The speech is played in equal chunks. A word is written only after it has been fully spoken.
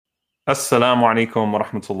Assalamu alaikum wa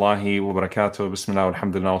rahmatullahi wa barakatuh. Bismillah,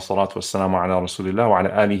 alhamdulillah, wa salatu wa salamu ala rasulillah wa ala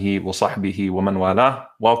alihi wa sahbihi wa man wala.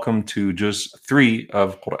 Welcome to Juz 3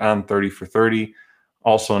 of Quran 30 for 30,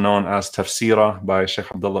 also known as Tafsirah by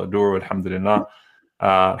Sheikh Abdullah Adur, alhamdulillah.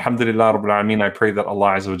 Alhamdulillah, Rabbil Alameen. I pray that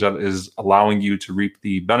Allah Azza wa Jal is allowing you to reap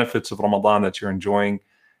the benefits of Ramadan, that you're enjoying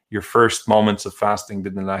your first moments of fasting,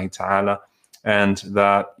 bidnillahi ta'ala, and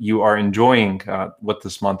that you are enjoying what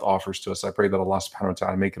this month offers to us. I pray that Allah subhanahu wa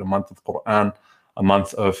ta'ala make it a month of Quran, a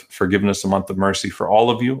month of forgiveness, a month of mercy for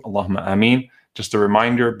all of you. Allahumma ameen. Just a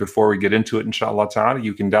reminder before we get into it, inshallah ta'ala,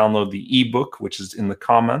 you can download the ebook, which is in the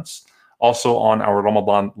comments. Also on our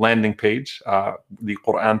Ramadan landing page, the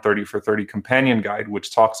Quran 30 for 30 companion guide,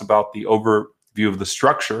 which talks about the overview of the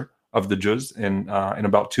structure of the juz in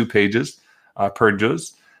about 2 pages per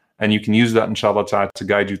juz. And you can use that, inshallah ta'ala, to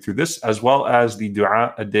guide you through this, as well as the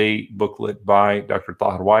Dua a Day booklet by Dr.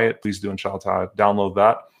 Tahir Wyatt. Please do, inshallah ta'ala, download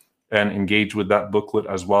that and engage with that booklet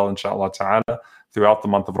as well, inshallah ta'ala, throughout the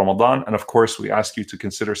month of Ramadan. And of course, we ask you to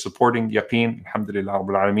consider supporting Yaqeen, alhamdulillah,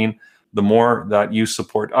 Rabbil Alameen. The more that you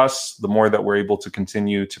support us, the more that we're able to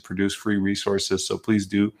continue to produce free resources. So please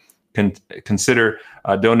do consider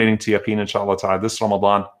donating to Yaqeen, inshallah ta'ala, this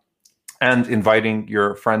Ramadan, and inviting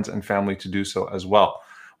your friends and family to do so as well.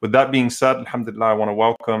 With that being said, alhamdulillah, I want to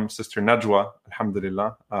welcome Sister Najwa,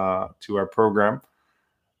 alhamdulillah, to our program.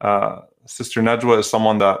 Sister Najwa is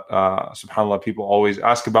someone that, subhanAllah, people always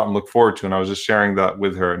ask about and look forward to. And I was just sharing that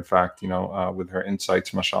with her, in fact, with her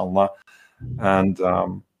insights, mashallah. And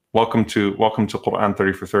welcome to Quran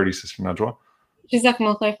 30 for 30, Sister Najwa.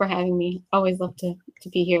 Jazakumullah khair for having me. Always love to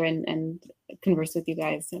be here and converse with you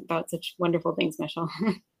guys about such wonderful things,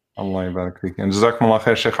 mashallah. Allah yabarak feek. And Jazakumullah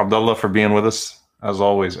khair, Sheikh Abdullah, for being with us. As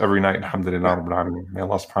always, every night, alhamdulillah, Rabbil Alameen. May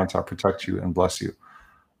Allah subhanahu wa ta'ala protect you and bless you.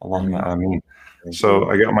 Allahumma ameen. So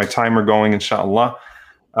I got my timer going, inshallah.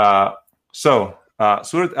 Surah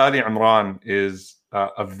Ali Imran is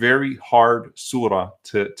a very hard surah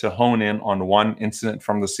to hone in on one incident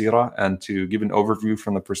from the seerah and to give an overview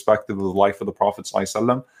from the perspective of the life of the Prophet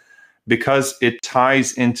ﷺ, because it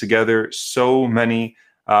ties in together so many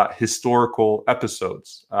historical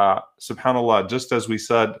episodes. SubhanAllah, just as we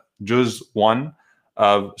said, Juz 1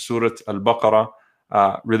 of Surah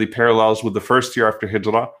Al-Baqarah really parallels with the first year after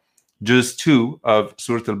Hijrah. Juz 2 of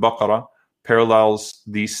Surah Al-Baqarah parallels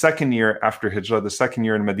the second year after Hijrah, the second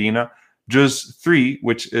year in Medina. Juz 3,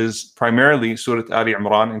 which is primarily Surah Ali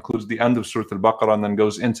Imran, includes the end of Surah Al-Baqarah and then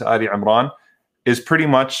goes into Ali Imran, is pretty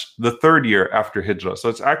much the third year after Hijrah. So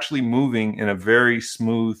it's actually moving in a very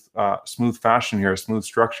smooth fashion here, a smooth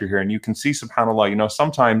structure here. And you can see, subhanAllah,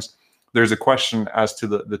 sometimes there's a question as to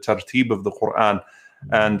the tartib of the Quran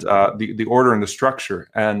and the order and the structure.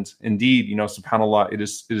 And indeed, subhanAllah, it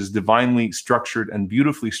is divinely structured and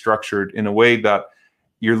beautifully structured in a way that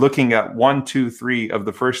you're looking at 1, 2, 3 of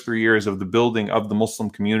the first 3 years of the building of the Muslim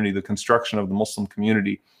community, the construction of the Muslim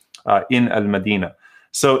community in Al-Madinah.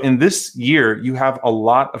 So in this year, you have a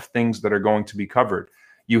lot of things that are going to be covered.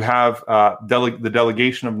 You have the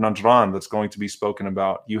delegation of Najran that's going to be spoken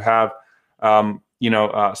about. You have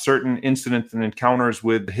certain incidents and encounters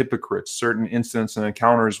with the hypocrites, certain incidents and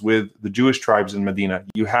encounters with the Jewish tribes in Medina.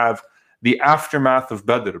 You have the aftermath of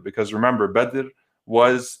Badr, because remember, Badr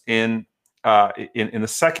was in the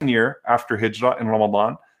second year after Hijrah in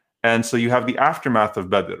Ramadan. And so you have the aftermath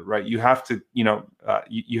of Badr, right? You have to,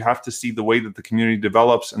 you have to see the way that the community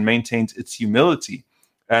develops and maintains its humility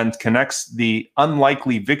and connects the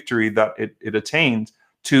unlikely victory that it attained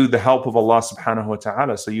to the help of Allah subhanahu wa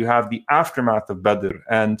ta'ala. So you have the aftermath of Badr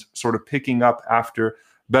and sort of picking up after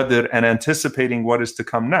Badr and anticipating what is to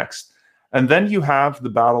come next. And then you have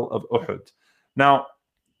the Battle of Uhud. Now,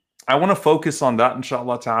 I want to focus on that,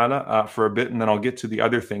 inshallah ta'ala, for a bit, and then I'll get to the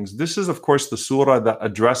other things. This is, of course, the surah that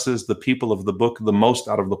addresses the people of the book the most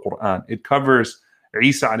out of the Quran. It covers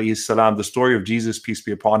Isa alayhi salam, the story of Jesus, peace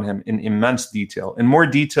be upon him, in immense detail, in more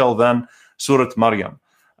detail than Surah Maryam.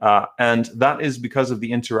 And that is because of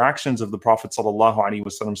the interactions of the Prophet sallallahu alaihi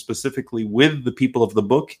wasallam, specifically with the people of the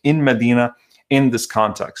book in Medina in this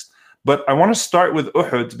context. But I want to start with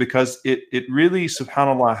Uhud because it really,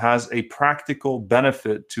 subhanAllah, has a practical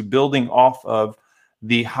benefit to building off of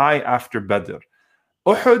the high after Badr.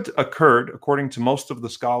 Uhud occurred, according to most of the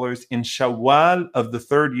scholars, in Shawwal of the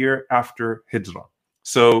third year after Hijrah.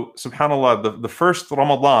 So, subhanAllah, the first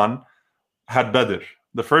Ramadan had Badr.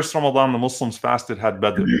 The first Ramadan the Muslims fasted had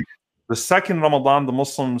Badr. The second Ramadan the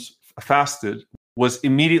Muslims fasted was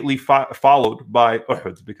immediately followed by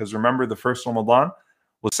Uhud, because remember, the first Ramadan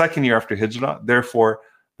was second year after Hijrah. Therefore,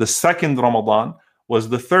 the second Ramadan was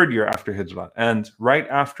the third year after Hijrah. And right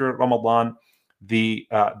after Ramadan, the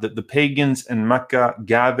pagans in Mecca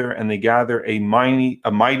gather, and they gather a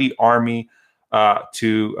mighty army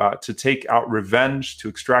to take out revenge, to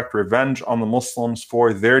extract revenge on the Muslims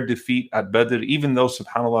for their defeat at Badr, even though,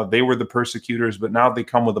 subhanAllah, they were the persecutors, but now they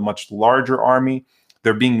come with a much larger army.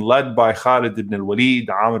 They're being led by Khalid ibn al-Walid,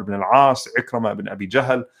 Amr ibn al-As, Ikramah ibn Abi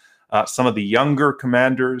Jahl, some of the younger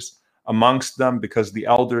commanders amongst them, because the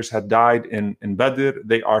elders had died in Badr.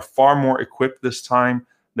 They are far more equipped this time.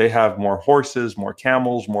 They have more horses, more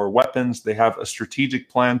camels, more weapons. They have a strategic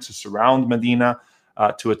plan to surround Medina,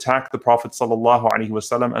 to attack the Prophet sallallahu alaihi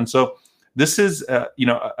wasallam. And so this is,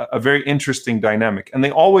 a very interesting dynamic. And they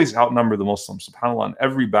always outnumber the Muslims. SubhanAllah, in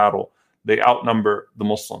every battle, they outnumber the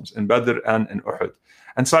Muslims in Badr and in Uhud.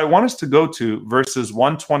 And so I want us to go to verses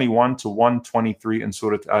 121 to 123 in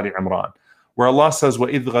Surah Ali Imran, where Allah says,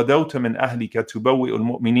 وَإِذْ غَدَوْتَ مِنْ أَهْلِكَ تُبَوِّئُ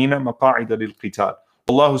الْمُؤْمِنِينَ مَقَاعِدَ لِلْقِتَالِ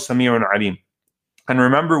وَاللَّهُ سَمِيعٌ عَلِيمٌ. And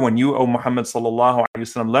remember when you, O Muhammad sallallahu alaihi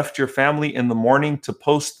wasallam, left your family in the morning to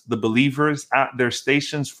post the believers at their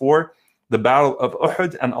stations for the battle of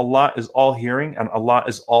Uhud, and Allah is all hearing and Allah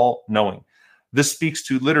is all knowing. This speaks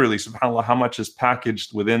to literally, subhanAllah, how much is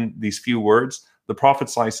packaged within these few words. The Prophet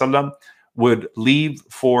sallallahu alaihi wasallam would leave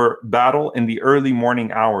for battle in the early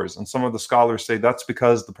morning hours. And some of the scholars say that's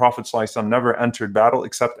because the Prophet sallallahu alaihi wasallam never entered battle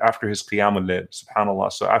except after his Qiyamul Layl,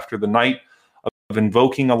 subhanAllah. So after the night of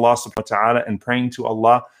invoking Allah subhanahu wa ta'ala and praying to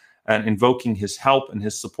Allah and invoking his help and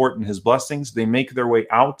his support and his blessings, they make their way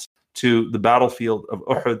out to the battlefield of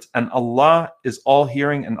Uhud. And Allah is all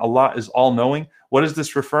hearing and Allah is all knowing. What is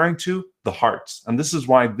this referring to? The hearts. And this is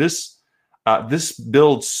why this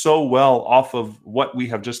builds so well off of what we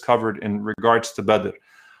have just covered in regards to Badr.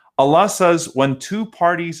 Allah says, when two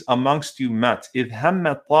parties amongst you met, إِذْ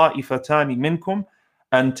هَمَّتْ طَائِفَتَانِ مِنْكُمْ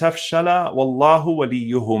أَن تَفْشَلَا وَاللَّهُ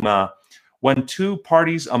وَلِيُّهُمَا. When two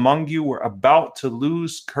parties among you were about to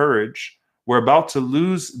lose courage, were about to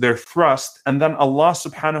lose their thrust, and then Allah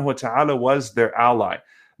subhanahu wa ta'ala was their ally.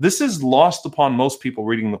 This is lost upon most people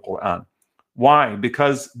reading the Quran. Why?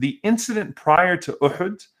 Because the incident prior to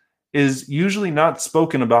Uhud is usually not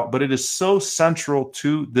spoken about, but it is so central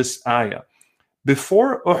to this ayah.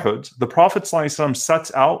 Before Uhud, the Prophet ﷺ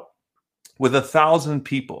sets out with 1,000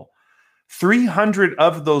 people. 300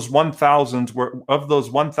 of those 1,000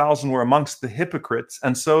 were amongst the hypocrites,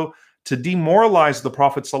 and so to demoralize the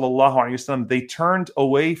Prophet ﷺ, they turned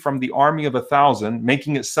away from the army of 1,000,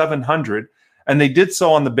 making it 700, and they did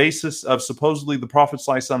so on the basis of supposedly the Prophet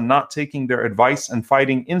ﷺ not taking their advice and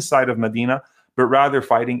fighting inside of Medina, but rather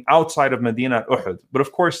fighting outside of Medina at Uhud. But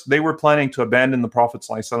of course, they were planning to abandon the Prophet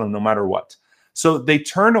ﷺ no matter what. So they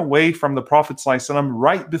turn away from the Prophet ﷺ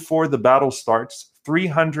right before the battle starts,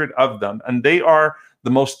 300 of them, and they are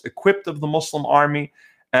the most equipped of the Muslim army.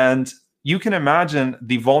 And you can imagine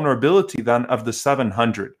the vulnerability then of the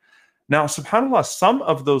 700. Now, subhanAllah, some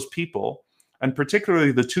of those people, and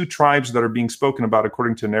particularly the two tribes that are being spoken about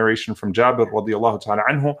according to narration from Jabir radiallahu ta'ala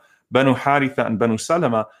anhu, Banu Haritha and Banu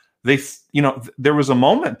Salama, there was a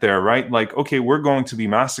moment there, right? Like, okay, we're going to be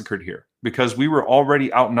massacred here because we were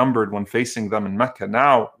already outnumbered when facing them in Mecca.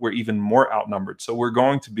 Now we're even more outnumbered. So we're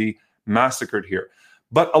going to be massacred here.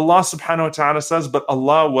 But Allah subhanahu wa ta'ala says, but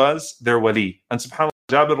Allah was their wali. And subhanAllah,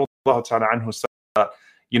 Jabir radiallahu ta'ala anhu said that,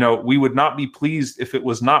 we would not be pleased if it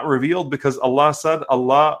was not revealed, because Allah said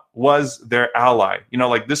Allah was their ally.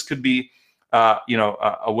 Like this could be, a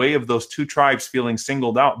way of those two tribes feeling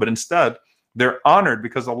singled out, but instead they're honored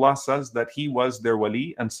because Allah says that He was their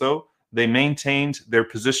wali, and so they maintained their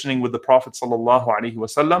positioning with the Prophet sallallahu alaihi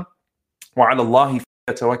wasallam. وَعَلَى اللَّهِ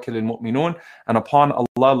فَيَتَوَكَّلِ الْمُؤْمِنُونَ, and upon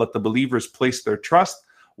Allah let the believers place their trust.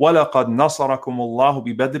 وَلَقَدْ نَصَرَكُمُ اللَّهُ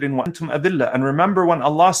بِبَدْرٍ وَأَنْتُمْ أَذِلَّةٌ, and remember when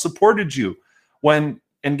Allah supported you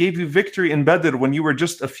and gave you victory in Badr when you were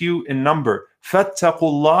just a few in number. فَاتَّقُوا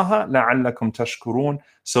اللَّهَ لَعَلَّكُمْ تَشْكُرُونَ,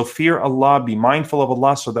 so fear Allah, be mindful of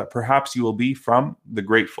Allah, so that perhaps you will be from the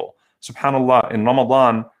grateful. SubhanAllah, in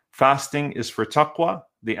Ramadan, fasting is for taqwa.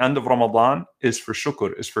 The end of Ramadan is for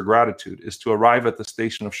shukr, is for gratitude, is to arrive at the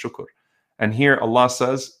station of shukr. And here Allah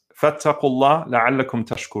says, فَاتَّقُوا اللَّهَ لَعَلَّكُمْ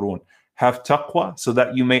تَشْكُرُونَ, have taqwa so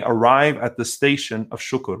that you may arrive at the station of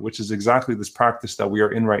shukr, which is exactly this practice that we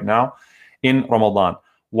are in right now in Ramadan.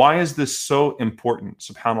 Why is this so important?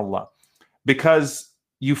 SubhanAllah. Because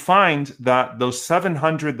you find that those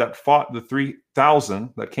 700 that fought the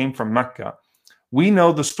 3,000 that came from Mecca, we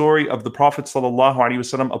know the story of the Prophet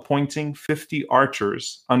ﷺ appointing 50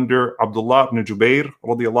 archers under Abdullah ibn Jubair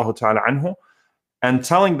radiallahu ta'ala anhu and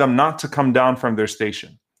telling them not to come down from their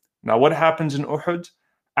station. Now, what happens in Uhud?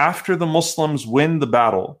 After the Muslims win the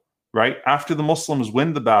battle, right? After the Muslims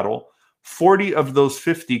win the battle, 40 of those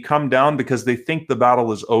 50 come down because they think the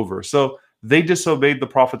battle is over. So they disobeyed the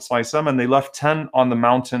Prophet ﷺ and they left 10 on the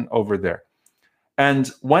mountain over there.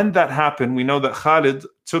 And when that happened, we know that Khalid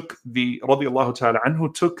took radiallahu ta'ala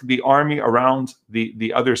anhu, took the army around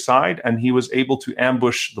the other side, and he was able to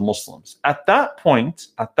ambush the Muslims. At that point,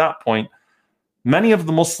 many of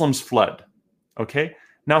the Muslims fled. Okay?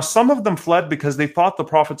 Now, some of them fled because they thought the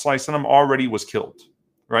Prophet ﷺ already was killed,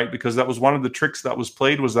 right? Because that was one of the tricks that was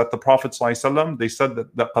played, was that the Prophet ﷺ, they said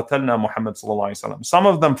that qatalna Muhammad sallallahu alaihi wasallam. Some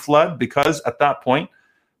of them fled because at that point,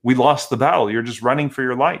 we lost the battle. You're just running for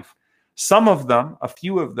your life. Some of them, a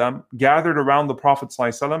few of them, gathered around the Prophet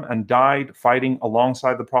ﷺ and died fighting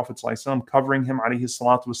alongside the Prophet ﷺ, covering him, alayhi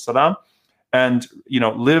salatu wassalam, and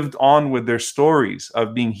lived on with their stories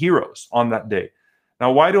of being heroes on that day.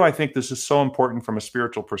 Now, why do I think this is so important from a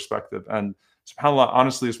spiritual perspective? And subhanAllah,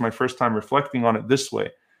 honestly, it's my first time reflecting on it this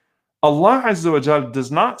way. Allah Azza wa Jal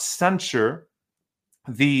does not censure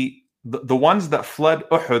the ones that fled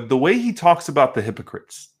Uhud the way He talks about the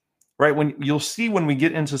hypocrites. Right? When you'll see when we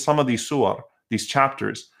get into some of these surah, these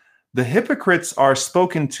chapters, the hypocrites are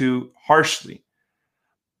spoken to harshly.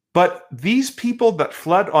 But these people that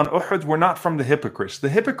fled on Uhud were not from the hypocrites. The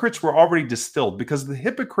hypocrites were already distilled, because the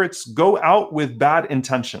hypocrites go out with bad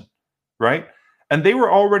intention, right? And they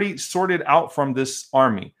were already sorted out from this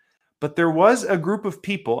army. But there was a group of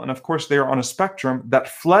people, and of course they are on a spectrum, that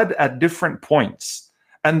fled at different points.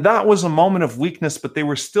 And that was a moment of weakness, but they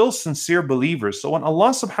were still sincere believers. So when Allah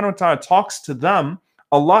subhanahu wa ta'ala talks to them,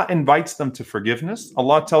 Allah invites them to forgiveness.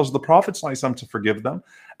 Allah tells the Prophet ﷺ to forgive them.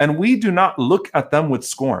 And we do not look at them with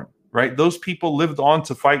scorn, right? Those people lived on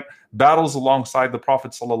to fight battles alongside the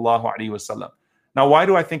Prophet ﷺ. Now, why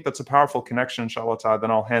do I think that's a powerful connection, inshallah ta'ala?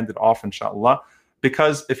 Then I'll hand it off, inshallah.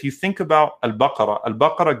 Because if you think about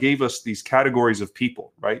Al-Baqarah gave us these categories of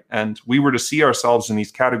people, right? And we were to see ourselves in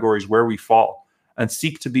these categories where we fall, and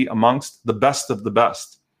seek to be amongst the best of the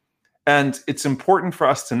best. And it's important for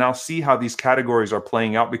us to now see how these categories are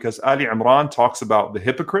playing out, because Ali Imran talks about the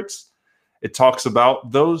hypocrites. It talks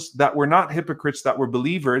about those that were not hypocrites, that were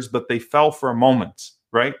believers, but they fell for a moment,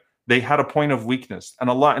 right? They had a point of weakness, and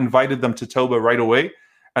Allah invited them to Tawbah right away,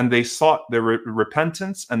 and they sought their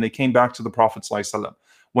repentance, and they came back to the Prophet ﷺ.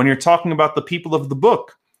 When you're talking about the people of the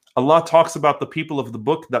book, Allah talks about the people of the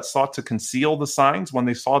book that sought to conceal the signs when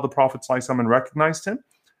they saw the Prophet ﷺ and recognized him.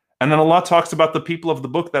 And then Allah talks about the people of the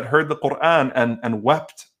book that heard the Quran and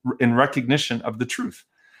wept in recognition of the truth.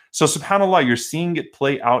 So subhanAllah, you're seeing it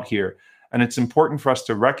play out here. And it's important for us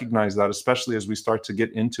to recognize that, especially as we start to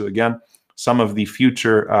get into, again, some of the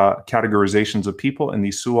future categorizations of people in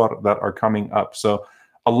these surah that are coming up. So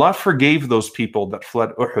Allah forgave those people that fled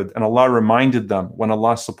Uhud, and Allah reminded them when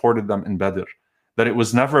Allah supported them in Badr, that it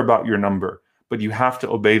was never about your number, but you have to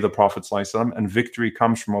obey the Prophet ﷺ, and victory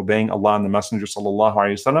comes from obeying Allah and the Messenger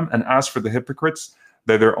ﷺ. And as for the hypocrites,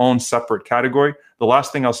 they're their own separate category. The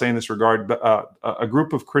last thing I'll say in this regard, a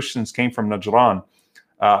group of Christians came from Najran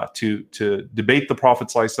to debate the Prophet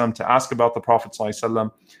ﷺ, to ask about the Prophet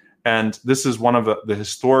ﷺ. And this is one of the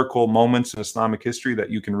historical moments in Islamic history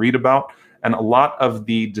that you can read about. And a lot of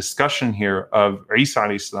the discussion here of Isa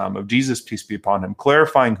alayhi salam, of Jesus, peace be upon him,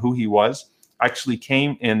 clarifying who he was, actually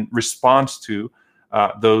came in response to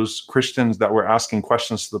those Christians that were asking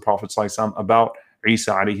questions to the Prophet ﷺ about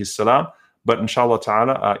Isa alayhi salam. But inshallah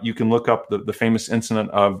ta'ala, you can look up the famous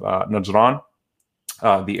incident of Najran,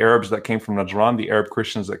 the Arabs that came from Najran, the Arab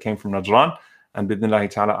Christians that came from Najran. And bidnillahi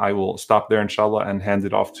ta'ala, I will stop there, inshallah, and hand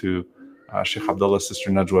it off to Sheikh Abdullah, Sister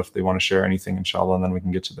Najwa, if they want to share anything, inshallah, and then we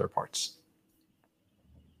can get to their parts.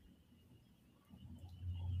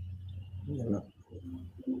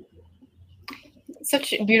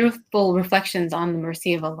 Such beautiful reflections on the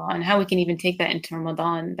mercy of Allah, and how we can even take that into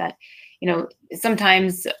Ramadan, that,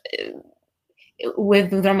 sometimes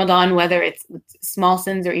with Ramadan, whether it's small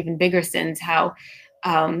sins or even bigger sins, how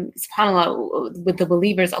subhanAllah, with the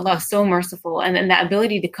believers, Allah is so merciful, and that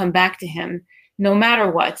ability to come back to Him no matter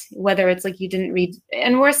what, whether it's like you didn't read,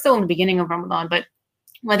 and we're still in the beginning of Ramadan, but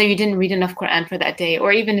whether you didn't read enough Quran for that day,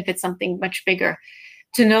 or even if it's something much bigger,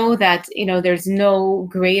 to know that, there's no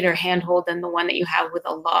greater handhold than the one that you have with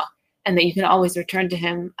Allah, and that you can always return to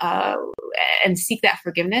Him and seek that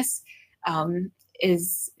forgiveness,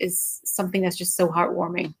 is something that's just so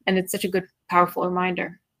heartwarming. And it's such a good, powerful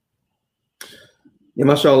reminder. Yeah,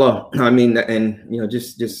 mashallah. I mean, and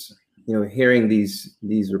just hearing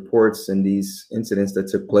these reports and these incidents that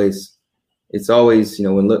took place, it's always,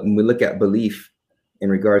 when we look at belief in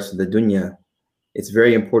regards to the dunya, it's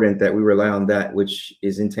very important that we rely on that which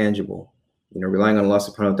is intangible, relying on Allah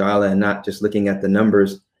subhanahu wa ta'ala, and not just looking at the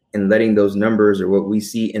numbers and letting those numbers or what we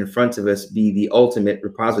see in front of us be the ultimate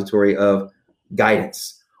repository of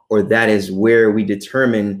guidance, or that is where we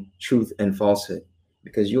determine truth and falsehood,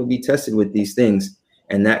 because you'll be tested with these things,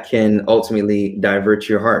 and that can ultimately divert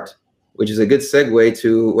your heart, which is a good segue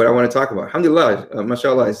to what I want to talk about. Alhamdulillah,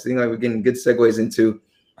 mashallah, I think like we're getting good segues into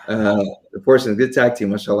the portion of good tag team,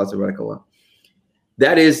 mashallah, tabarakallah.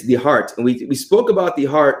 That is the heart. And we spoke about the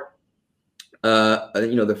heart,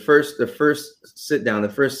 the first sit down, the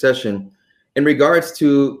first session, in regards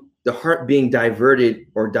to the heart being diverted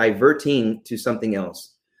or diverting to something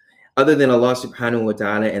else other than Allah subhanahu wa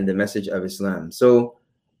ta'ala and the message of Islam. So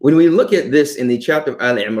when we look at this in the chapter of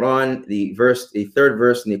Al-Imran, the third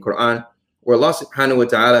verse in the Quran, where Allah subhanahu wa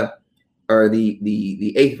ta'ala, or the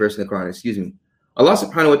 8th verse in the Quran, excuse me, Allah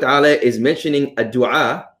subhanahu wa ta'ala is mentioning a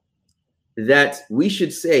dua that we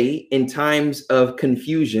should say in times of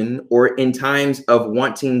confusion or in times of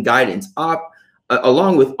wanting guidance,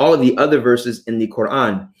 along with all of the other verses in the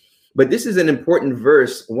Quran. But this is an important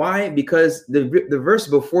verse. Why? Because the verse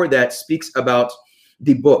before that speaks about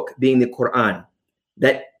the book being the Quran.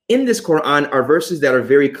 That in this Quran are verses that are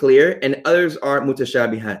very clear and others are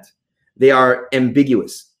mutashabihat. They are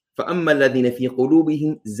ambiguous. فَأَمَّا الَّذِينَ فِي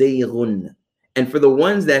قُلُوبِهِمْ زَيْغٌ. And for the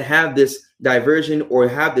ones that have this diversion or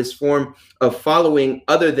have this form of following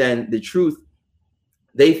other than the truth,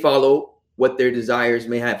 they follow what their desires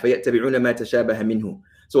may have. فَيَتَّبِعُونَ مَا تَشَابَهَ مِنْهُ.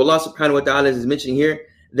 So Allah subhanahu wa ta'ala is mentioning here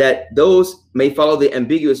that those may follow the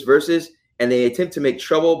ambiguous verses and they attempt to make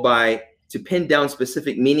trouble to pin down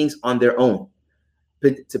specific meanings on their own.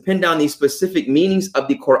 To pin down these specific meanings of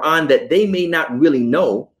the Quran that they may not really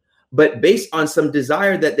know, but based on some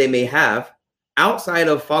desire that they may have, outside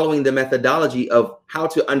of following the methodology of how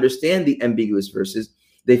to understand the ambiguous verses,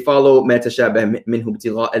 they follow مَا تَشَابَهَ مِنْهُ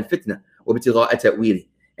ابْتِغَاءَ الْفِتْنَةِ وَابْتِغَاءَ تَأْوِيلِهِ.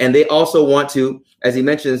 And they also want to, as he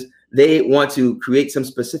mentions, they want to create some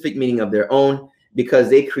specific meaning of their own because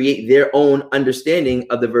they create their own understanding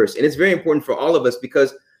of the verse. And it's very important for all of us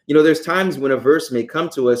because, there's times when a verse may come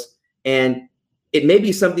to us and it may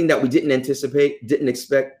be something that we didn't anticipate, didn't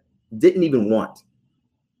expect, didn't even want.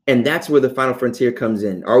 And that's where the final frontier comes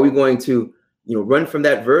in. Are we going to run from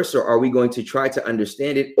that verse, or are we going to try to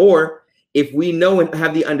understand it? Or if we know and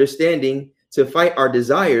have the understanding, to fight our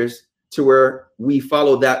desires to where we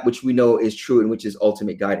follow that which we know is true and which is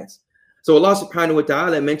ultimate guidance. So Allah subhanahu wa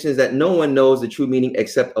ta'ala mentions that no one knows the true meaning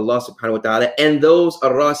except Allah subhanahu wa ta'ala and those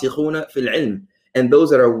ar-rasikhuna fil ilm, and those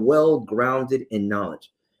that are well grounded in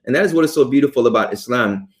knowledge. And that is what is so beautiful about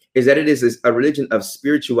Islam, is that it is a religion of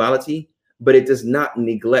spirituality, but it does not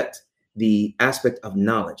neglect the aspect of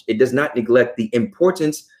knowledge. It does not neglect the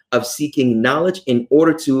importance of seeking knowledge in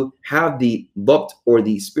order to have the dhabt or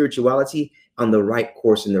the spirituality on the right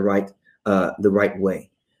course in the right way.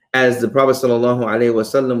 As the Prophet sallallahu alaihi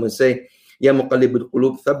wasallam would say, "Ya muqallibul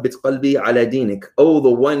qulub, thabbit qalbi ala dinik." Oh, the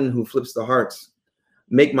one who flips the hearts,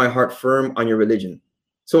 make my heart firm on your religion.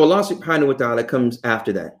 So Allah subhanahu wa ta'ala comes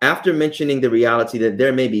after that, after mentioning the reality that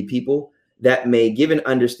there may be people that may give an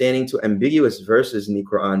understanding to ambiguous verses in the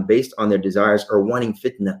Quran based on their desires or wanting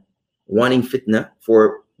fitna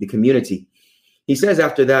for the community. He says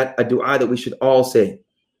after that a dua that we should all say,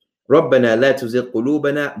 رَبَّنَا لَا تُزِغْ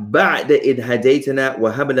قُلُوبَنَا بَعْدَ إِذْ هَدَيْتَنَا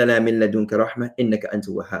وَهَبْ لَنَا مِن لَدُنْكَ رَحْمَةً إِنَّكَ أَنْتَ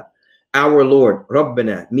الْوَهَّابُ. Our Lord,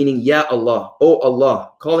 Rabbana, meaning Ya Allah, O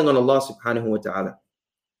Allah, calling on Allah subhanahu wa ta'ala.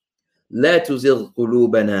 لَا تُزِغْ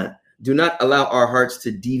قُلُوبَنَا. Do not allow our hearts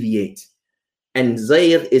to deviate. And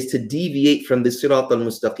zayg is to deviate from the sirat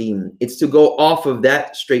al-mustaqim. It's to go off of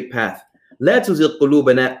that straight path. لَا تُزِغْ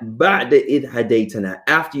قُلُوبَنَا بَعْدَ إِذْ هَدَيْتَنَا.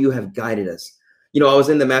 After you have guided us. I was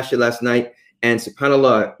in the masjid last night, and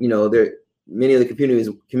subhanAllah, many of the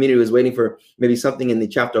community was waiting for maybe something in the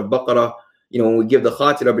chapter of Baqarah, when we give the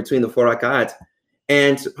khatira between the 4 rak'at.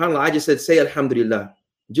 And subhanAllah, I just said, say Alhamdulillah.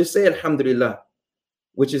 Just say Alhamdulillah,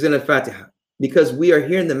 which is in Al-Fatiha. Because we are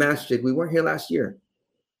here in the masjid. We weren't here last year.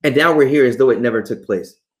 And now we're here as though it never took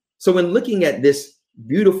place. So when looking at this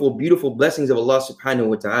beautiful, beautiful blessings of Allah subhanahu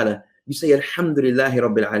wa ta'ala, you say Alhamdulillahi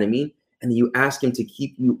Rabbil Alameen, and you ask him to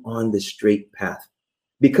keep you on the straight path.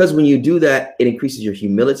 Because when you do that, it increases your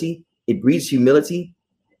humility, it breeds humility,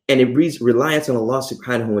 and it breeds reliance on Allah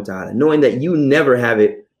subhanahu wa ta'ala, knowing that you never have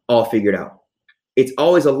it all figured out. It's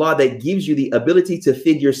always Allah that gives you the ability to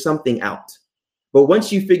figure something out. But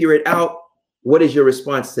once you figure it out, what is your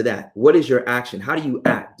response to that? What is your action? How do you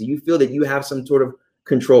act? Do you feel that you have some sort of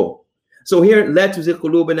control? So here, لَا تُزِغْ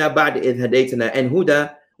قُلُوبَنَا بَعْدَ إِذْ هَدَيْتَنَا. And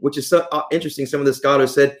huda, which is so interesting, some of the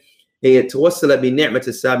scholars said, تَوَسَّلَ بِالنِّعْمَةِ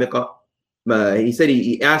السَّابِقَةِ. He said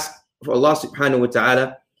he asked for Allah subhanahu wa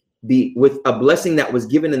ta'ala with a blessing that was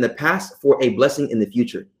given in the past for a blessing in the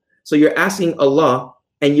future. So you're asking Allah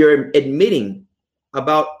and you're admitting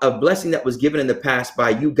about a blessing that was given in the past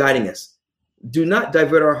by you guiding us. Do not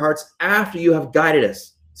divert our hearts after you have guided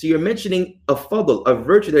us. So you're mentioning a fadl, a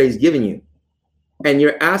virtue that he's given you. And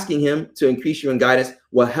you're asking him to increase you in guidance.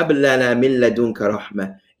 وَهَبْ لَنَا مِن لَدُنْكَ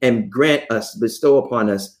رَحْمَةً, and grant us, bestow upon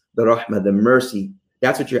us the rahmah, the mercy.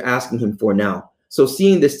 That's what you're asking him for now. So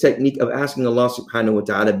seeing this technique of asking Allah subhanahu wa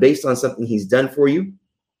ta'ala based on something he's done for you,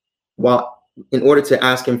 while in order to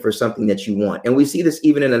ask him for something that you want. And we see this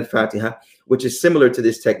even in Al-Fatiha, which is similar to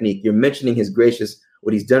this technique. You're mentioning his gracious,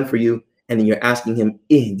 what he's done for you, and then you're asking him,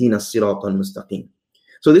 ihdina siratan mustaqim.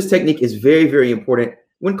 So this technique is very, very important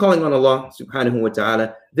when calling on Allah subhanahu wa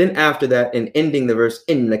ta'ala. Then after that, and ending the verse,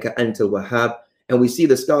 innaka antal wahhab. And we see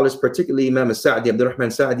the scholars, particularly Imam Sa'di,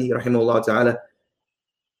 Abdurrahman Sa'di, rahimahullah ta'ala,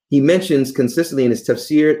 he mentions consistently in his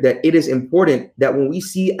tafsir that it is important that when we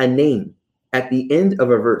see a name at the end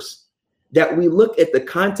of a verse, that we look at the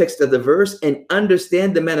context of the verse and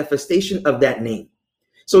understand the manifestation of that name.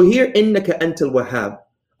 So here, innaka antal wahhab,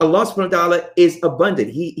 Allah subhanahu wa ta'ala is abundant.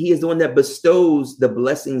 He is the one that bestows the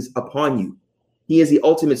blessings upon you. He is the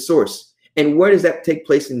ultimate source. And where does that take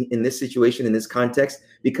place in this situation, in this context?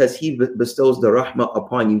 Because he bestows the rahmah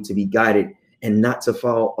upon you to be guided and not to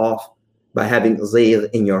fall off by having zayr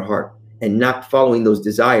in your heart and not following those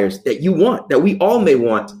desires that you want, that we all may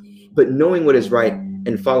want, but knowing what is right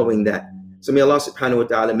and following that. So may Allah subhanahu wa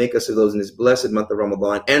ta'ala make us of those in this blessed month of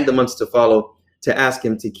Ramadan and the months to follow, to ask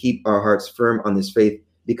him to keep our hearts firm on this faith,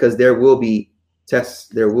 because there will be tests,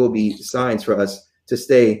 there will be signs for us to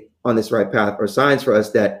stay on this right path, or signs for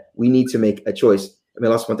us that we need to make a choice. May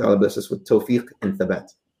Allah subhanahu wa ta'ala bless us with tawfiq and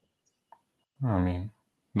thabat. Ameen.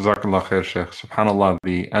 Jazakallah khair, Shaykh. SubhanAllah,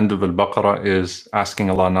 the end of Al-Baqarah is asking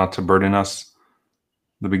Allah not to burden us.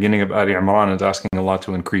 The beginning of Ali Imran is asking Allah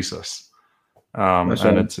to increase us. And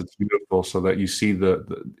it's beautiful, so that you see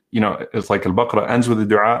it's like Al-Baqarah ends with the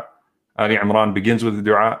dua, Ali Imran begins with the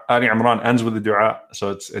dua, Ali Imran ends with the dua.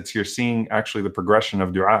 So it's you're seeing actually the progression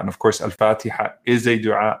of dua. And of course, Al-Fatiha is a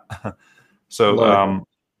dua. So,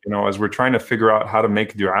 as we're trying to figure out how to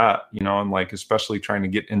make dua, and like especially trying to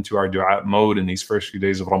get into our dua mode in these first few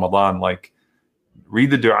days of Ramadan, like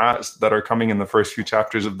read the du'as that are coming in the first few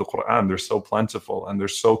chapters of the Quran. They're so plentiful and they're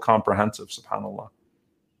so comprehensive, subhanAllah.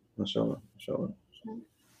 MashaAllah, MashaAllah.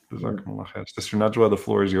 Jazakumullah khair. Sister Najwa, the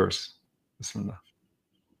floor is yours. Bismillah.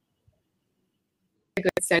 A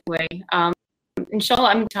good segue. Inshallah,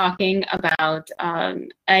 I'm talking about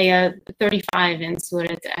ayah 35 in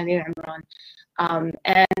Surah Ali Imran.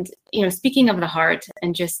 And speaking of the heart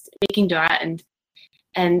and just making dua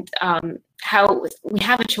and how we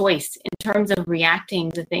have a choice in terms of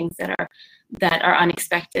reacting to things that are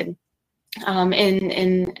unexpected.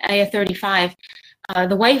 In ayah 35,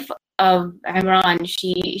 the wife of Imran,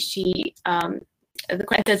 the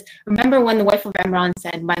Quran says, "Remember when the wife of Imran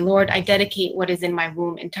said, 'My Lord, I dedicate what is in my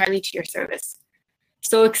womb entirely to your service.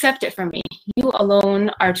 So accept it from me. You alone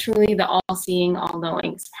are truly the all-seeing,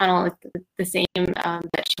 all-knowing.'" SubhanAllah, the same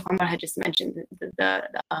that Shaykh Umar had just mentioned, the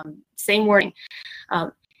same wording.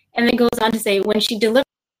 And then it goes on to say, when she delivered,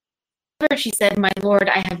 she said, "My Lord,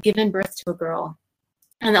 I have given birth to a girl."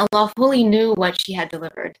 And Allah fully knew what she had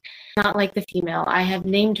delivered. Not like the female. "I have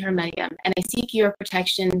named her Maryam, and I seek your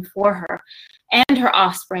protection for her and her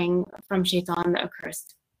offspring from Shaitan the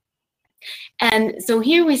accursed." And so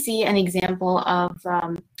here we see an example of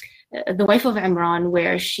the wife of Imran,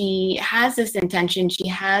 where she has this intention, she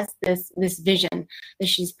has this vision that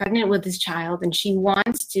she's pregnant with this child, and she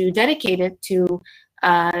wants to dedicate it to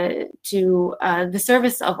the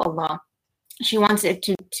service of Allah. She wants it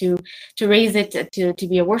to raise it to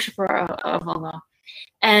be a worshiper of Allah,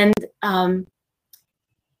 and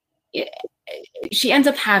she ends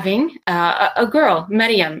up having a girl,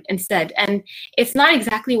 Maryam, instead. And it's not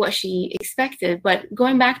exactly what she expected, but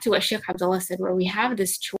going back to what Shaykh Abdullah said, where we have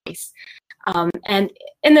this choice. And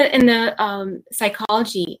in the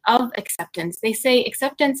psychology of acceptance, they say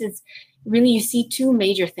acceptance is really, you see two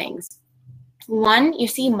major things. One, you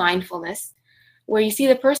see mindfulness, where you see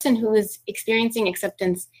the person who is experiencing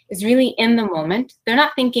acceptance is really in the moment. They're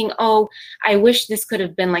not thinking, "Oh, I wish this could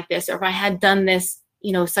have been like this," or "If I had done this,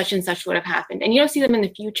 such and such would have happened." And you don't see them in the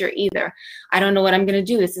future either. "I don't know what I'm going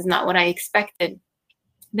to do. This is not what I expected."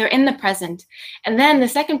 They're in the present. And then the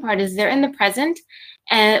second part is they're in the present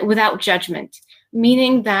and without judgment,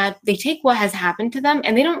 meaning that they take what has happened to them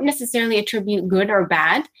and they don't necessarily attribute good or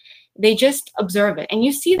bad. They just observe it. And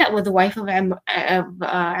you see that with the wife of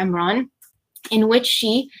Imran, in which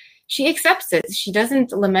she accepts it. She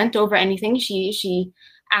doesn't lament over anything. She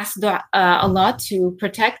asks Allah to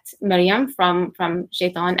protect Maryam from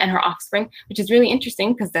Shaitan and her offspring, which is really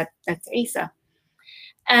interesting because that's Isa.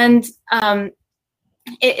 And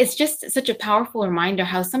it's just such a powerful reminder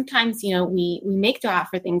how sometimes, we make dua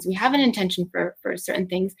for things, we have an intention for certain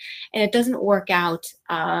things, and it doesn't work out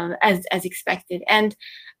as expected. And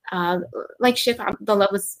like Sheikh Abdullah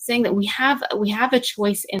was saying, that we have a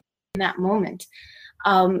choice in that moment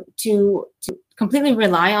to completely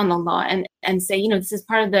rely on Allah and say, this is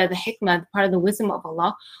part of the hikmah, part of the wisdom of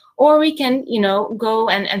Allah, or we can, go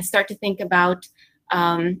and start to think about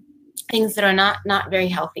things that are not very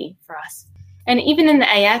healthy for us. And even in the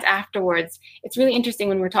ayat afterwards, it's really interesting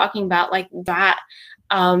when we're talking about like dua.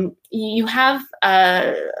 You have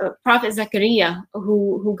Prophet Zakaria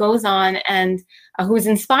who goes on and who's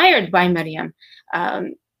inspired by Maryam.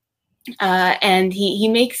 And he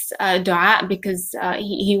makes dua because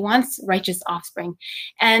he wants righteous offspring.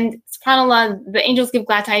 And subhanAllah, the angels give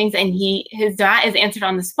glad tidings, and his dua is answered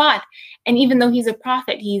on the spot. And even though he's a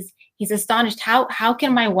prophet, he's astonished. How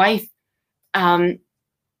can my wife,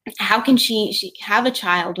 how can she have a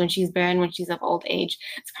child when she's barren, when she's of old age?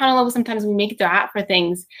 SubhanAllah, sometimes we make dua for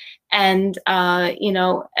things, and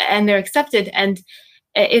and they're accepted. And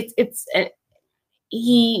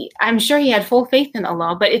I'm sure he had full faith in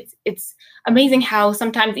Allah, but it's amazing how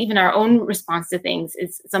sometimes even our own response to things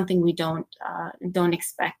is something we don't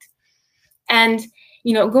expect. And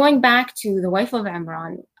going back to the wife of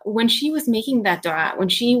Imran, when she was making that dua, when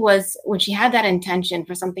she had that intention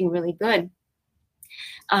for something really good,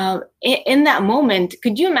 in that moment,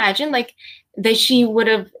 could you imagine like that she would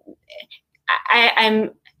have?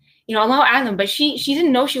 I'm Allahu A'lam, but she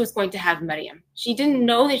didn't know she was going to have Maryam. She didn't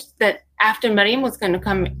know that after Maryam was going to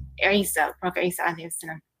come Isa, Prophet Isa alayhi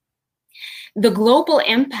salam. The global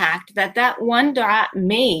impact that one dua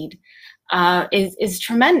made is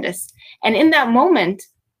tremendous. And in that moment,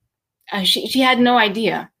 she had no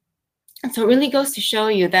idea. And so it really goes to show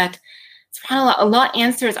you that, subhanAllah, Allah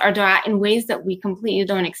answers our dua in ways that we completely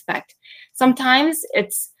don't expect. Sometimes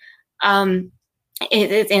it's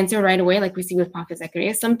answered right away, like we see with Prophet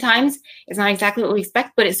Zakaria. Sometimes it's not exactly what we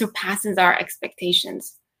expect, but it surpasses our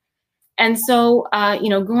expectations. And so,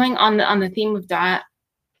 going on the theme of dua,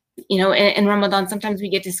 in Ramadan, sometimes we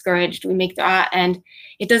get discouraged. We make dua, and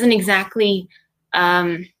it doesn't exactly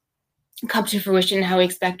come to fruition how we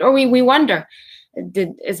expect, or we wonder,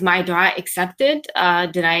 is my dua accepted?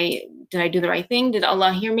 Did I do the right thing? Did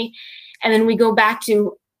Allah hear me? And then we go back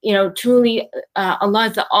to, truly, Allah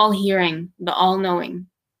is the all-hearing, the all-knowing.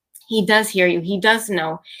 He does hear you. He does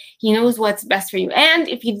know. He knows what's best for you. And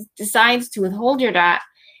if he decides to withhold your dua,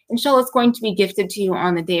 inshallah, it's going to be gifted to you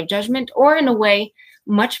on the Day of Judgment, or in a way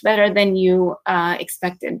much better than you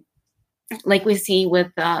expected, like we see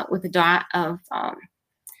with the dua of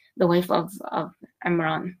the wife of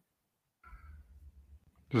Imran.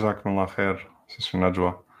 Jazakumullah khair, Sister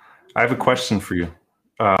Najwa. I have a question for you.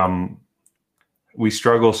 We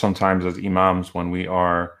struggle sometimes as imams when we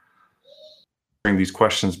are answering these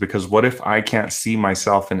questions, because what if I can't see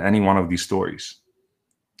myself in any one of these stories?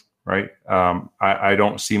 Right? I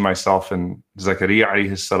don't see myself in Zakaria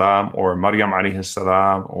alayhi salam, or Maryam alayhi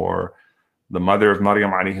salam, or the mother of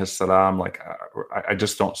Maryam alayhi salam. Like, I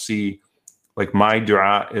just don't see, like, my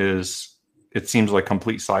dua it seems like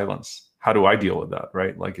complete silence. How do I deal with that,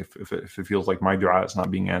 right? Like, if it feels like my dua is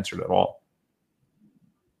not being answered at all.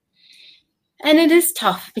 And it is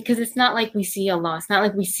tough, because it's not like we see Allah. It's not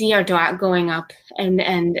like we see our dua going up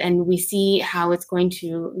and we see how it's going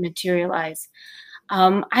to materialize.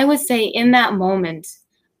 I would say in that moment,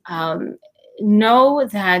 know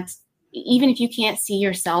that even if you can't see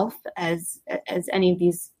yourself as any of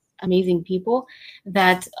these amazing people,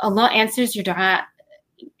 that Allah answers your dua,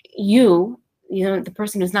 the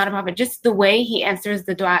person who's not a prophet, just the way he answers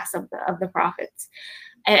the du'as of the prophets.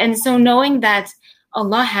 And so knowing that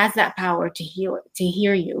Allah has that power to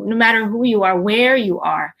hear you, no matter who you are, where you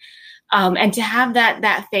are, and to have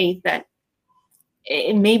that faith that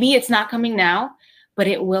maybe it's not coming now, but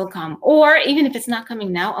it will come. Or even if it's not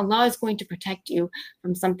coming now, Allah is going to protect you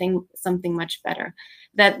from something much better.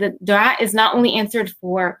 That the dua is not only answered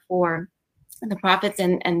for the prophets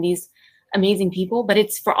and these amazing people, but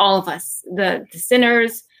it's for all of us, the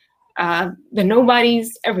sinners, the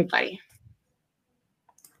nobodies, everybody.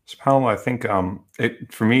 SubhanAllah, I think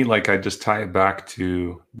for me, like, I just tie it back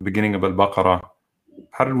to the beginning of Al-Baqarah.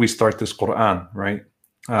 How did we start this Quran, right?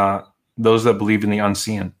 Those that believe in the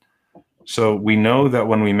unseen. So we know that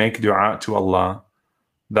when we make dua to Allah,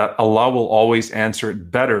 that Allah will always answer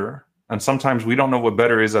it better. And sometimes we don't know what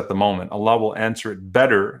better is at the moment. Allah will answer it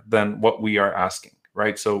better than what we are asking,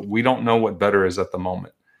 right? So we don't know what better is at the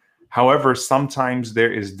moment. However, sometimes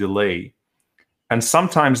there is delay. And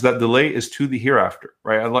sometimes that delay is to the hereafter,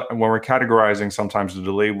 right? When we're categorizing, sometimes the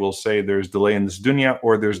delay will say there's delay in this dunya,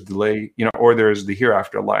 or there's delay, or there's the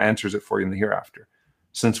hereafter. Allah answers it for you in the hereafter.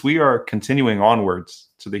 Since we are continuing onwards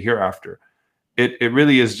to the hereafter, it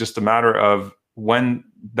really is just a matter of when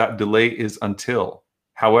that delay is until.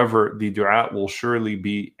 However, the dua will surely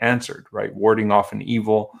be answered, right? Warding off an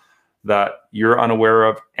evil that you're unaware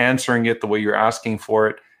of, answering it the way you're asking for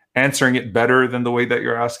it, answering it better than the way that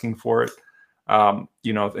you're asking for it,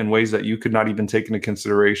 in ways that you could not even take into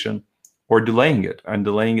consideration, or delaying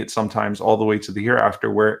it sometimes all the way to the hereafter,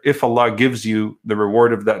 where if Allah gives you the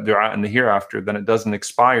reward of that dua in the hereafter, then it doesn't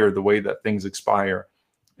expire the way that things expire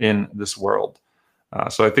in this world.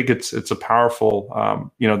 So I think it's a powerful,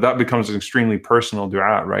 that becomes an extremely personal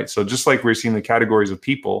dua, right? So just like we're seeing the categories of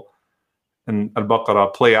people in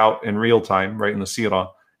Al-Baqarah play out in real time, right, in the seerah,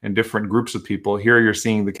 in different groups of people, here you're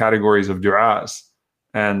seeing the categories of du'as.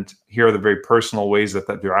 And here are the very personal ways that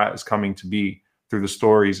dua is coming to be through the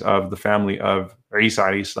stories of the family of Isa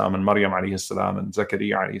alayhi salam and Maryam alayhi salam and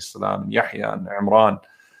Zakaria alayhi salam and Yahya and Imran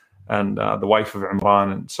and the wife of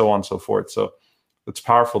Imran and so on and so forth. So it's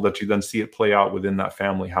powerful that you then see it play out within that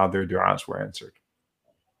family, how their du'as were answered.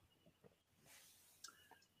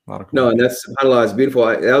 No, and that's, subhanAllah, it's beautiful.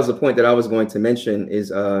 That was the point that I was going to mention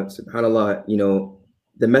is, subhanAllah,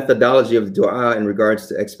 the methodology of dua in regards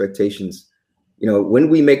to expectations. When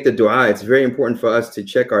we make the dua, it's very important for us to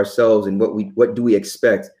check ourselves and what do we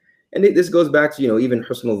expect. And this goes back to, even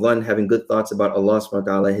husnul dhan, having good thoughts about Allah subhanahu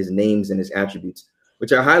wa ta'ala, his names and his attributes,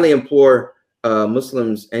 which I highly implore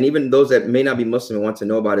Muslims and even those that may not be Muslim and want to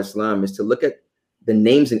know about Islam, is to look at the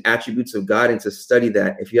names and attributes of God and to study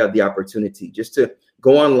that if you have the opportunity, just to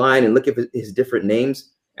go online and look at his different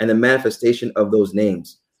names and the manifestation of those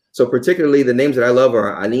names. So particularly the names that I love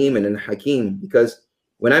are Alim and Hakim, because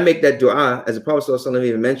when I make that dua, as the Prophet ﷺ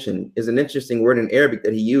even mentioned, is an interesting word in Arabic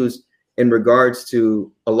that he used in regards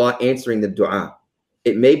to Allah answering the dua.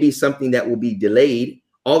 It may be something that will be delayed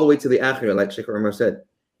all the way to the akhirah, like Sheikh Umar said.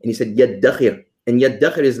 And he said, yad-dakhir. And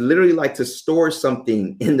yad-dakhir is literally like to store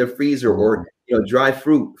something in the freezer or dry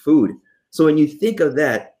food. So when you think of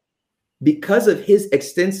that, because of his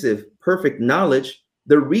extensive, perfect knowledge,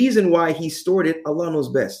 the reason why he stored it, Allah knows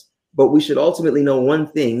best. But we should ultimately know one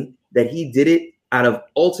thing, that he did it out of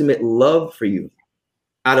ultimate love for you,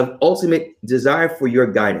 out of ultimate desire for your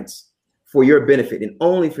guidance, for your benefit, and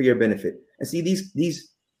only for your benefit. And see,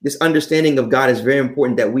 this understanding of God is very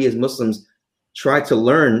important that we as Muslims try to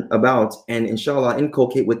learn about and inshallah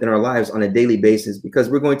inculcate within our lives on a daily basis, because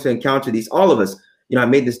we're going to encounter these, all of us. I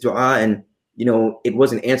made this dua and it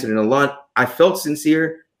wasn't answered in Allah. I felt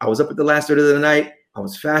sincere. I was up at the last third of the night. I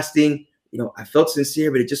was fasting. I felt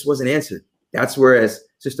sincere, but it just wasn't answered. That's where, as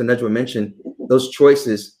Sister Najwa mentioned, those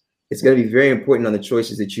choices, it's going to be very important on the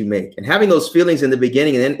choices that you make. And having those feelings in the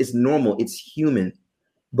beginning, and then it's normal, it's human.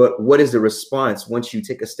 But what is the response once you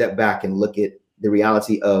take a step back and look at the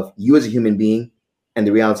reality of you as a human being and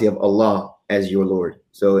the reality of Allah as your Lord?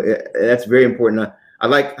 So that's very important. I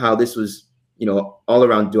like how this was, all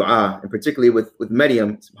around dua, and particularly with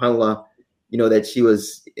Maryam, subhanAllah, that she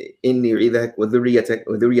was in the وَذُرِّيَّتَهَا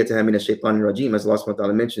مِنَ الشَّيْطَانِ الرَّجِيمِ, as Allah subhanahu wa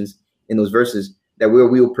ta'ala mentions in those verses, that we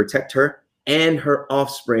will protect her and her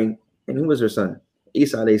offspring. And who was her son?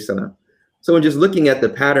 Isa alayhi salam. So in just looking at the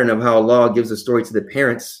pattern of how Allah gives a story to the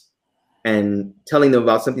parents and telling them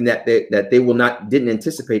about something that they didn't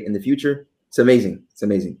anticipate in the future, it's amazing. It's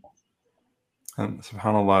amazing. And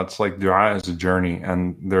subhanAllah, it's like dua is a journey,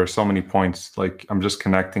 and there are so many points. Like, I'm just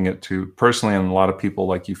connecting it to personally, and a lot of people,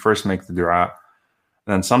 like, you first make the dua,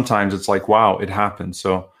 and then sometimes it's like, wow, it happened.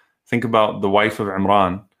 So think about the wife of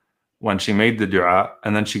Imran when she made the dua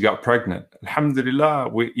and then she got pregnant. Alhamdulillah,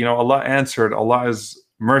 Allah answered. Allah is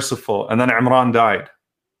merciful. And then Imran died,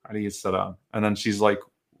 alayhi salam. And then she's like,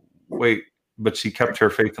 wait, but she kept her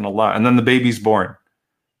faith in Allah. And then the baby's born.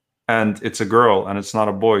 And it's a girl and it's not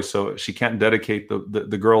a boy. So she can't dedicate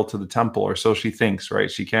the girl to the temple, or so she thinks, right?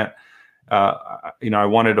 She can't, I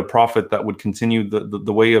wanted a prophet that would continue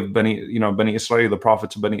the way of Bani Israel, the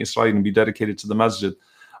prophets of Bani Israel, and be dedicated to the masjid.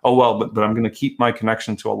 Oh, well, but I'm going to keep my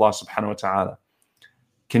connection to Allah subhanahu wa ta'ala.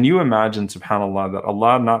 Can you imagine, subhanAllah, that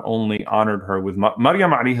Allah not only honored her with Maryam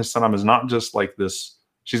alayhi salam is not just like this.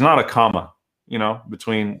 She's not a comma,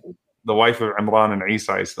 between the wife of Imran and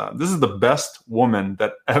Isa Islam. This is the best woman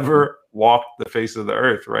that ever walked the face of the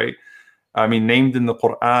earth, right? I mean, named in the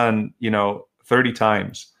Quran, 30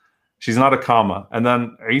 times. She's not a comma. And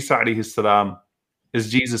then Isa alayhi salam is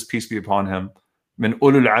Jesus, peace be upon him. Min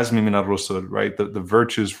ulul azmi min ar-rusul, right? The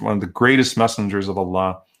virtues, one of the greatest messengers of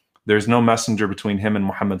Allah. There's no messenger between him and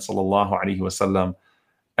Muhammad sallallahu alaihi wasallam.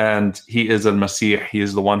 And he is al-Masih. He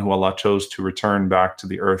is the one who Allah chose to return back to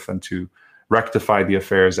the earth and to rectify the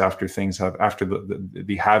affairs after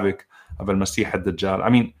the havoc of al-Masih ad-Dajjal. I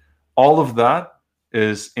mean, all of that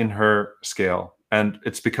is in her scale. And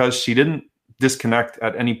it's because she didn't disconnect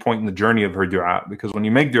at any point in the journey of her dua. Because when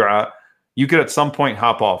you make dua, you could at some point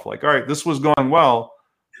hop off. Like, all right, this was going well,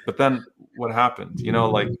 but then what happened? You know,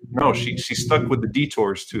 like, no, she stuck with the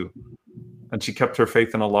detours too. And she kept her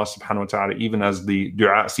faith in Allah subhanahu wa ta'ala, even as the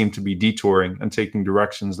dua seemed to be detouring and taking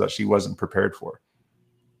directions that she wasn't prepared for.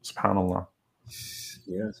 SubhanAllah.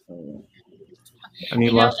 Yes. Any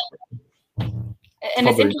last? And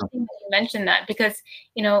it's interesting that you mentioned that, because,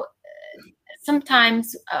 you know,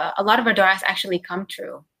 sometimes a lot of our du'as actually come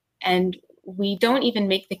true, and we don't even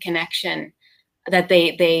make the connection that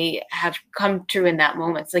they have come true in that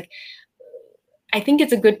moment. It's like, I think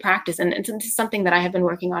it's a good practice, and this is something that I have been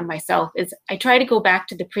working on myself, is I try to go back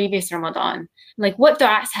to the previous Ramadan. Like, what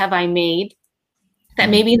du'as have I made that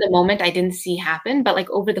maybe in the moment I didn't see happen, but like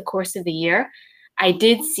over the course of the year, I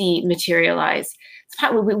did see materialize.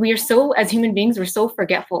 We are so, as human beings, we're so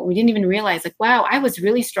forgetful. We didn't even realize, like, wow, I was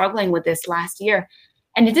really struggling with this last year.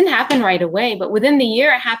 And it didn't happen right away, but within the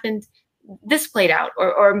year it happened, this played out,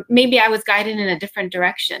 or maybe I was guided in a different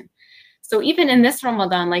direction. So even in this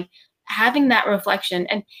Ramadan, like, having that reflection,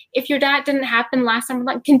 and if your dua didn't happen last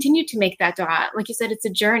Ramadan, continue to make that dua. Like you said, it's a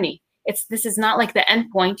journey. This is not like the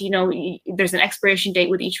end point. You know, there's an expiration date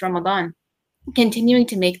with each Ramadan. Continuing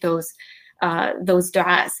to make those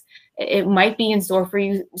du'as. It might be in store for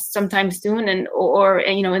you sometime soon, or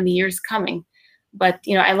you know, in the years coming. But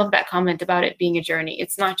you know, I love that comment about it being a journey.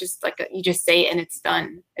 It's not just like you just say it and it's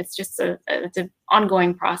done. It's just it's an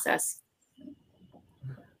ongoing process.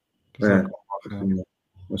 Yeah.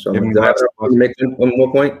 Make one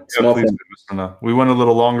more point. Yeah, please, point. We went a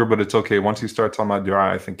little longer, but it's okay. Once you start talking about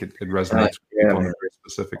dua, I think it resonates with people in a very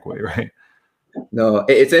specific way, right? No,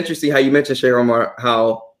 it's interesting how you mentioned, Sheikh Omar,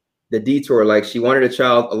 how the detour, like, she wanted a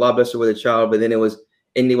child, Allah blessed her with a child, but then it was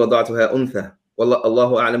inni wada'tuha untha,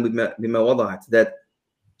 wallahu a'lam bima wada'at, that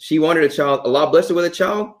she wanted a child, Allah blessed her with a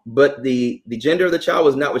child, but the gender of the child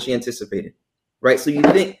was not what she anticipated, right? So you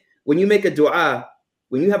think, when you make a dua,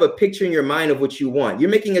 when you have a picture in your mind of what you want, you're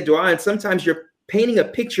making a dua, and sometimes you're painting a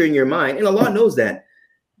picture in your mind, and Allah knows that.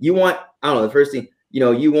 You want, I don't know, the first thing, you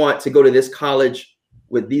know, you want to go to this college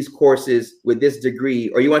with these courses, with this degree,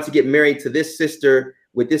 or you want to get married to this sister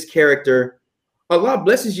with this character. Allah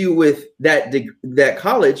blesses you with that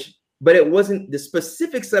college, but it wasn't, the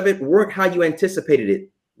specifics of it weren't how you anticipated it,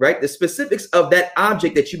 right? The specifics of that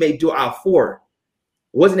object that you made dua for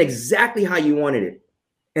wasn't exactly how you wanted it.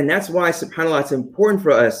 And that's why, subhanAllah, it's important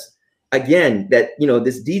for us, again, that, you know,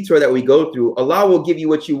 this detour that we go through, Allah will give you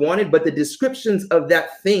what you wanted, but the descriptions of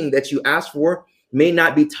that thing that you asked for may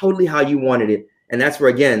not be totally how you wanted it. And that's where,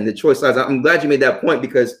 again, the choice lies. I'm glad you made that point,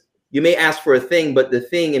 because you may ask for a thing, but the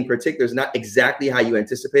thing in particular is not exactly how you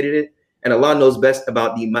anticipated it. And Allah knows best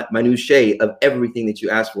about the minutiae of everything that you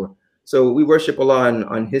ask for. So we worship Allah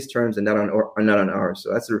on His terms and not on ours.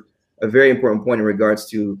 So that's a very important point in regards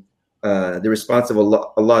to the response of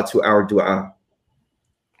Allah to our dua.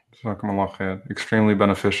 Extremely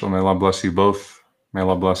beneficial. May Allah bless you both. May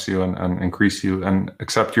Allah bless you and increase you and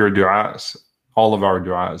accept your du'as, all of our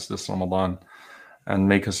du'as this Ramadan, and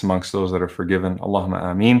make us amongst those that are forgiven. Allahumma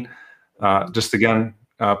ameen. Just again,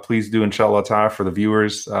 please do, inshallah ta'ala, for the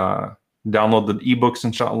viewers, download the ebooks,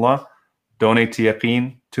 inshallah. Donate to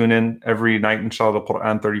Yaqeen. Tune in every night, inshallah, the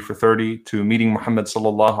Quran 30 for 30, to meeting Muhammad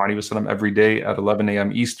sallallahu alaihi wasallam every day at 11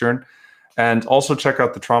 a.m. Eastern. And also check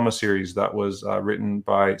out the trauma series that was written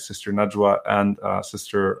by Sister Najwa and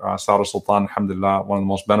Sister Sarah Sultan, alhamdulillah, one of the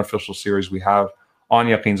most beneficial series we have on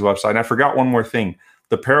Yaqeen's website. And I forgot one more thing,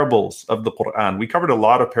 the parables of the Quran. We covered a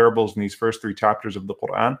lot of parables in these first 3 chapters of the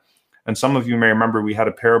Quran. And some of you may remember we had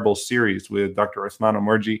a parable series with Dr. Uthman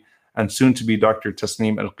Omurji and soon to be Dr.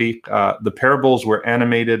 Tasneem Al-Qiq. The parables were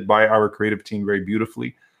animated by our creative team very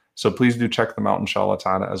beautifully. So please do check them out, inshallah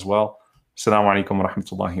ta'ala, as well. Assalamu alaikum wa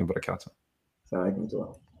rahmatullahi wa barakatuh.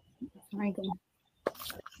 Assalamu alaikum.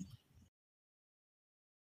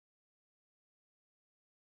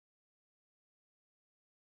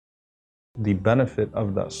 The benefit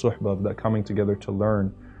of that suhbah, of that coming together to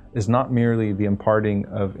learn, is not merely the imparting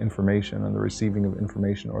of information and the receiving of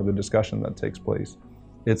information or the discussion that takes place.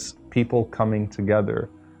 It's people coming together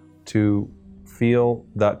to feel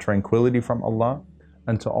that tranquility from Allah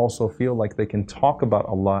and to also feel like they can talk about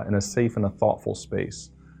Allah in a safe and a thoughtful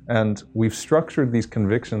space. And we've structured these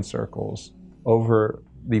conviction circles over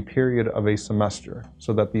the period of a semester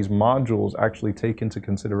so that these modules actually take into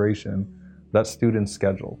consideration that student's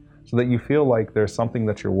schedule. so that you feel like there's something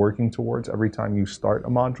that you're working towards every time you start a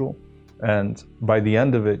module. And by the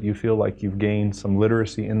end of it, you feel like you've gained some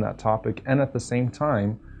literacy in that topic, and at the same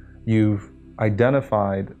time, you've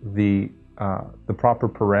identified the proper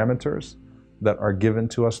parameters that are given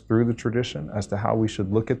to us through the tradition as to how we should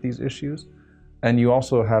look at these issues. And you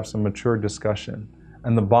also have some mature discussion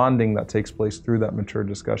and the bonding that takes place through that mature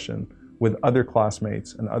discussion with other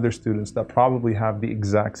classmates and other students that probably have the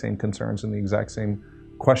exact same concerns and the exact same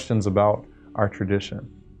questions about our tradition.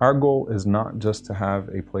 Our goal is not just to have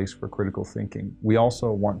a place for critical thinking. We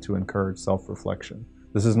also want to encourage self-reflection.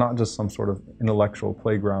 This is not just some sort of intellectual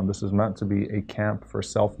playground. This is meant to be a camp for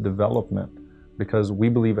self-development, because we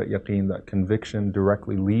believe at Yaqeen that conviction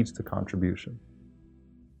directly leads to contribution.